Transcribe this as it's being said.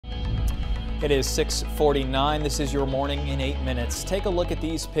It is 6:49. This is your morning in 8 minutes. Take a look at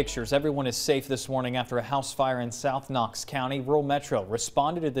these pictures. Everyone is safe this morning after a house fire in South Knox County. Rural Metro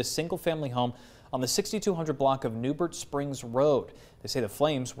responded to this single-family home on the 6200 block of Newbert Springs Road. They say the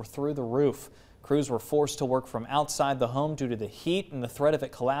flames were through the roof. Crews were forced to work from outside the home due to the heat and the threat of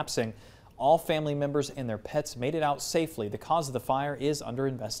it collapsing. All family members and their pets made it out safely. The cause of the fire is under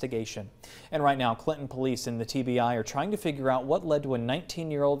investigation. And right now, Clinton police and the TBI are trying to figure out what led to a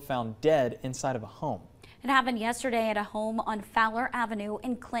 19-year-old found dead inside of a home. It happened yesterday at a home on Fowler Avenue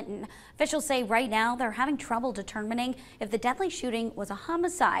in Clinton. Officials say right now they're having trouble determining if the deadly shooting was a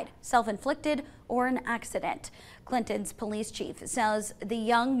homicide, self-inflicted, or an accident. Clinton's police chief says the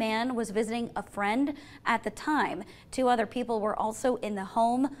young man was visiting a friend at the time. Two other people were also in the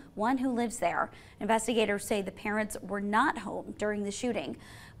home, one who lives there. Investigators say the parents were not home during the shooting.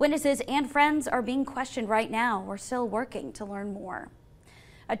 Witnesses and friends are being questioned right now. We're still working to learn more.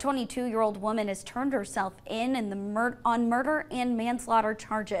 A 22-year-old woman has turned herself in on murder and manslaughter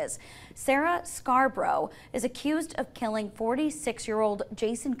charges. Sarah Scarborough is accused of killing 46-year-old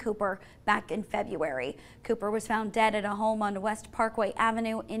Jason Cooper back in February. Cooper was found dead at a home on West Parkway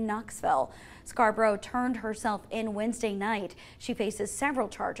Avenue in Knoxville. Scarborough turned herself in Wednesday night. She faces several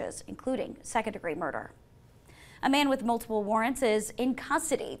charges, including second-degree murder. A man with multiple warrants is in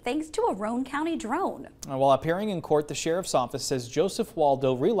custody thanks to a Roane County drone. While appearing in court, the sheriff's office says Joseph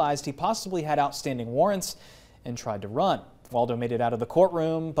Waldo realized he possibly had outstanding warrants and tried to run. Waldo made it out of the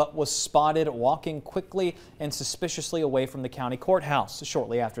courtroom, but was spotted walking quickly and suspiciously away from the county courthouse.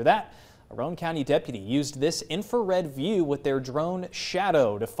 Shortly after that, a Roane County deputy used this infrared view with their drone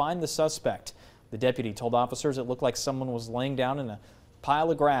Shadow to find the suspect. The deputy told officers it looked like someone was laying down in a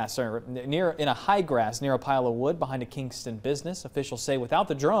pile of grass or in a high grass near a pile of wood behind a Kingston business. Officials say without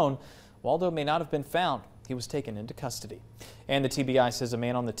the drone, Waldo may not have been found. He was taken into custody. And the TBI says a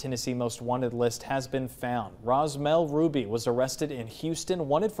man on the Tennessee Most Wanted list has been found. Rosmel Ruby was arrested in Houston,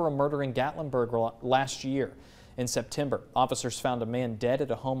 wanted for a murder in Gatlinburg last year. In September, officers found a man dead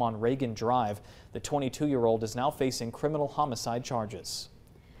at a home on Reagan Drive. The 22-year-old is now facing criminal homicide charges.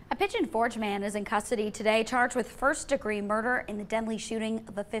 A Pigeon Forge man is in custody today, charged with first-degree murder in the deadly shooting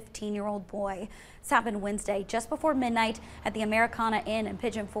of a 15-year-old boy. This happened Wednesday, just before midnight at the Americana Inn in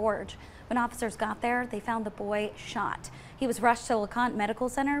Pigeon Forge. When officers got there, they found the boy shot. He was rushed to LeConte Medical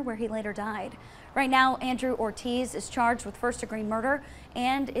Center, where he later died. Right now, Andrew Ortiz is charged with first-degree murder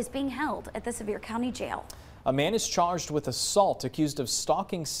and is being held at the Sevier County Jail. A man is charged with assault, accused of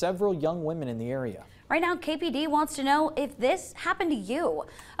stalking several young women in the area. Right now, KPD wants to know if this happened to you.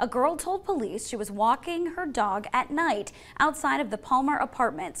 A girl told police she was walking her dog at night outside of the Palmer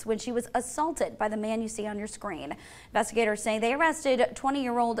Apartments when she was assaulted by the man you see on your screen. Investigators say they arrested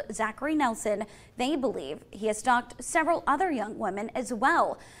 20-year-old Zachary Nelson. They believe he has stalked several other young women as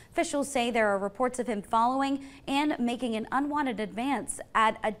well. Officials say there are reports of him following and making an unwanted advance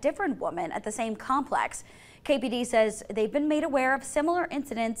at a different woman at the same complex. KPD says they've been made aware of similar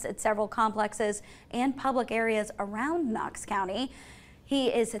incidents at several complexes and public areas around Knox County. He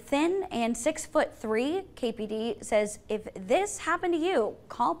is thin and 6'3". KPD says if this happened to you,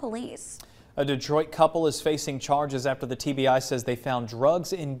 call police. A Detroit couple is facing charges after the TBI says they found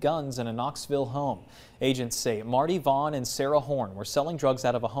drugs and guns in a Knoxville home. Agents say Marty Vaughn and Sarah Horn were selling drugs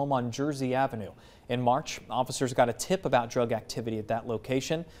out of a home on Jersey Avenue. In March, officers got a tip about drug activity at that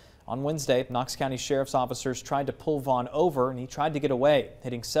location. On Wednesday, Knox County Sheriff's officers tried to pull Vaughn over and he tried to get away,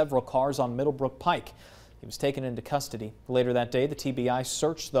 hitting several cars on Middlebrook Pike. He was taken into custody. Later that day, the TBI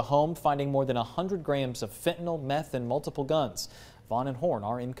searched the home, finding more than 100 grams of fentanyl, meth, and multiple guns. Vaughn and Horn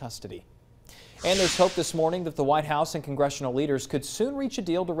are in custody. And there's hope this morning that the White House and congressional leaders could soon reach a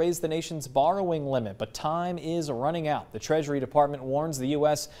deal to raise the nation's borrowing limit, but time is running out. The Treasury Department warns the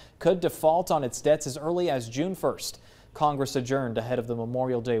U.S. could default on its debts as early as June 1st. Congress adjourned ahead of the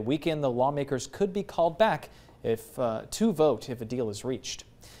Memorial Day weekend. The lawmakers could be called back to vote if a deal is reached.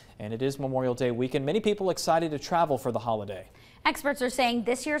 And it is Memorial Day weekend. Many people excited to travel for the holiday. Experts are saying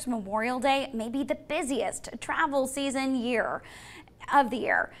this year's Memorial Day may be the busiest travel season of the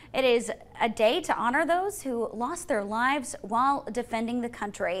year. It is a day to honor those who lost their lives while defending the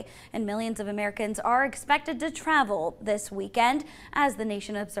country, and millions of Americans are expected to travel this weekend as the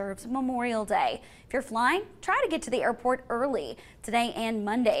nation observes Memorial Day. If you're flying, try to get to the airport early. Today and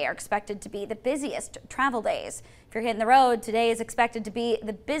Monday are expected to be the busiest travel days. If you're hitting the road, today is expected to be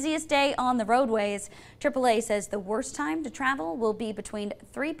the busiest day on the roadways. AAA says the worst time to travel will be between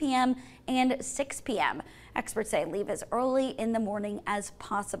 3 p.m. and 6 p.m. Experts say leave as early in the morning as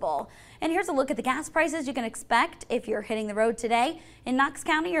possible. And And here's a look at the gas prices you can expect if you're hitting the road today. In Knox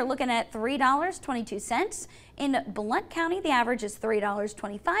County, you're looking at $3.22. In Blount County, the average is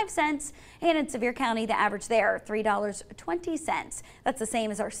 $3.25. And in Sevier County, the average there, $3.20. That's the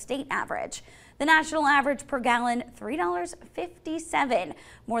same as our state average. The national average per gallon, $3.57,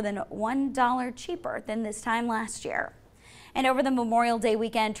 more than $1 cheaper than this time last year. And over the Memorial Day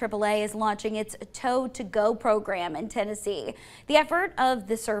weekend, AAA is launching its Tow to Go program in Tennessee. The effort of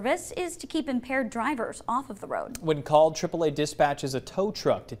the service is to keep impaired drivers off of the road. When called, AAA dispatches a tow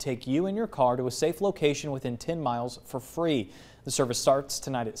truck to take you and your car to a safe location within 10 miles for free. The service starts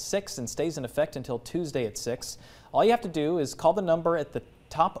tonight at 6 and stays in effect until Tuesday at 6. All you have to do is call the number at the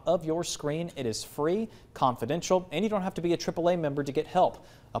top of your screen. It is free, confidential, and you don't have to be a AAA member to get help.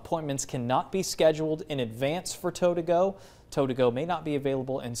 Appointments cannot be scheduled in advance for Tow to Go. Tow to Go may not be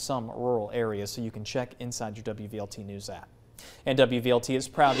available in some rural areas, so you can check inside your WVLT News app. And WVLT is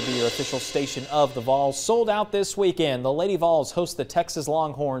proud to be your official station of the Vols. Sold out this weekend. The Lady Vols host the Texas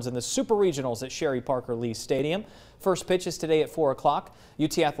Longhorns in the Super Regionals at Sherry Parker Lee Stadium. First pitch is today at 4 o'clock.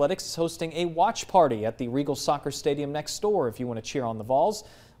 UT Athletics is hosting a watch party at the Regal Soccer Stadium next door if you want to cheer on the Vols.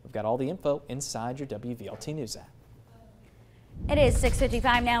 We've got all the info inside your WVLT News app. It is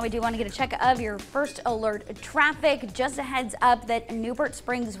 6:55 now. We do want to get a check of your first alert traffic. Just a heads up that Newport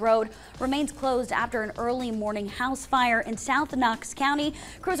Springs Road remains closed after an early morning house fire in South Knox County.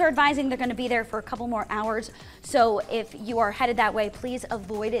 Crews are advising they're going to be there for a couple more hours. So if you are headed that way, please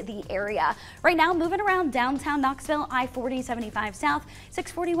avoid the area. Right now, moving around downtown Knoxville, I-40, 75 South,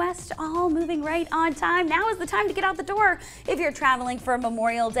 640 West, all moving right on time. Now is the time to get out the door. If you're traveling for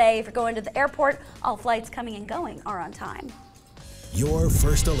Memorial Day, if you're going to the airport, all flights coming and going are on time. Your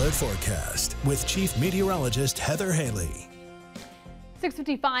First Alert Forecast with Chief Meteorologist Heather Haley.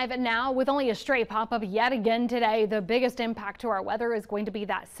 6:55 now with only a stray pop-up yet again today. The biggest impact to our weather is going to be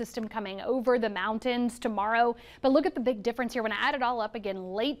that system coming over the mountains tomorrow. But look at the big difference here when I add it all up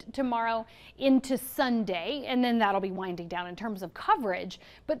again late tomorrow into Sunday, and then that'll be winding down in terms of coverage.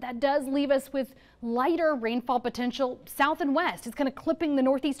 But that does leave us with lighter rainfall potential south and west. It's kind of clipping the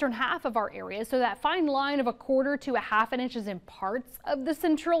northeastern half of our area, so that fine line of 1/4 to 1/2 inches in parts of the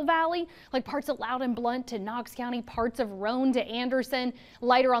Central Valley, like parts of Loudon Blunt to Knox County, parts of Roane to Anderson,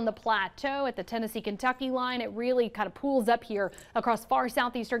 lighter on the plateau at the Tennessee-Kentucky line. It really kind of pools up here across far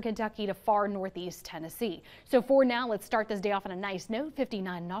southeastern Kentucky to far northeast Tennessee. So for now, let's start this day off on a nice note.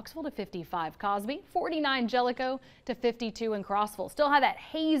 59 Knoxville to 55 Cosby, 49 Jellicoe to 52 in Crossville. Still have that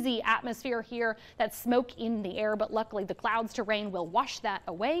hazy atmosphere here, that smoke in the air, but luckily the clouds to rain will wash that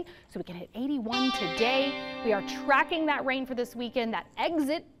away, so we can hit 81 today. We are tracking that rain for this weekend, that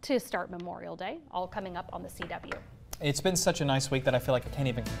exit to start Memorial Day, all coming up on the CW. It's been such a nice week that I feel like I can't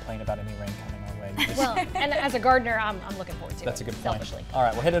even complain about any rain coming our way. Well, and as a gardener, I'm looking forward to it. That's a good point. Selfishly. All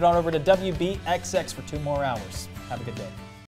right, we'll head it on over to WBXX for 2 more hours. Have a good day.